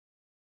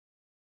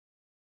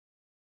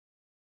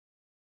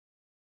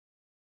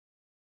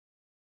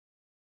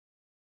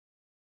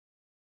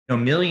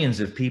millions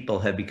of people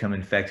have become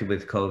infected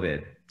with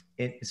COVID.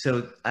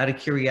 So out of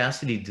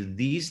curiosity, do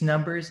these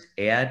numbers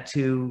add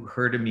to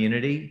herd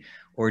immunity,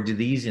 or do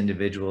these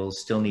individuals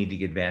still need to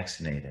get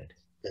vaccinated?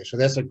 Okay, so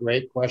that's a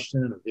great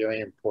question and a very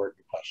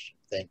important question.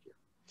 Thank you.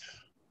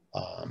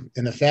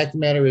 And the fact of the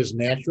matter is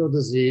natural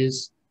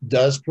disease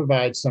does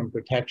provide some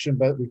protection,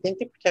 but we think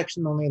the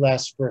protection only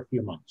lasts for a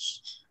few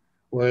months,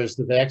 whereas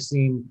the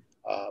vaccine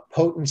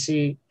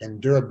potency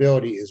and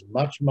durability is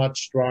much,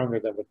 much stronger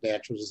than with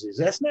natural disease.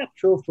 That's not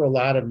true for a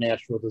lot of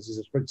natural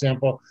diseases. For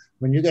example,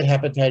 when you get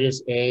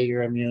hepatitis A,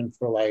 you're immune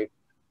for life.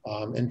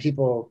 And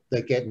people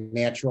that get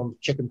natural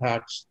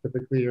chickenpox,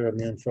 typically you're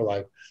immune for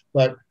life.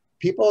 But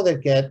people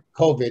that get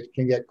COVID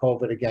can get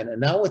COVID again.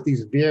 And now with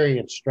these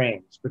variant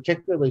strains,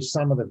 particularly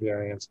some of the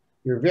variants,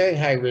 you're very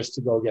high risk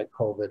to go get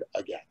COVID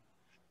again.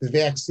 The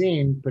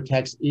vaccine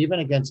protects even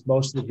against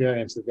most of the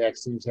variants. The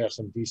vaccines have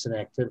some decent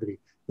activity.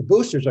 The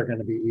boosters are going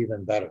to be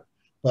even better.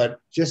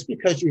 But just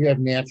because you have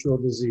natural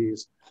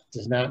disease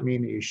does not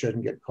mean that you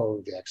shouldn't get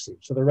COVID vaccine.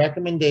 So the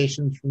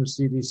recommendations from the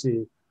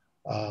CDC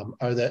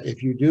are that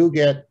if you do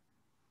get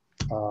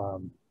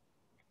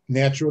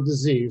natural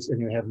disease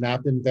and you have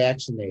not been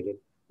vaccinated,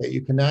 that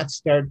you cannot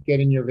start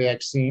getting your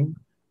vaccine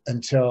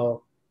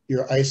until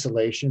your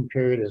isolation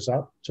period is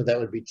up. So that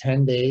would be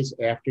 10 days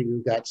after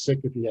you got sick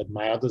if you had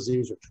mild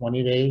disease, or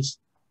 20 days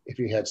if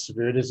you had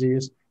severe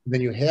disease. And then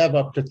you have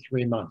up to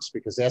 3 months,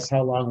 because that's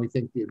how long we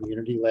think the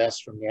immunity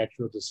lasts from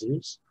natural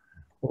disease.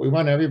 But we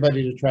want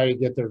everybody to try to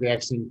get their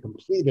vaccine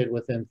completed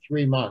within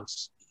 3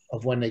 months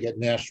of when they get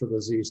natural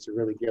disease to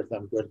really give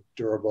them good,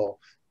 durable,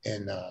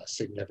 and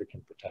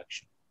significant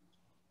protection.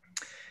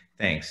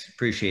 Thanks.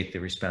 Appreciate the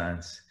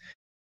response.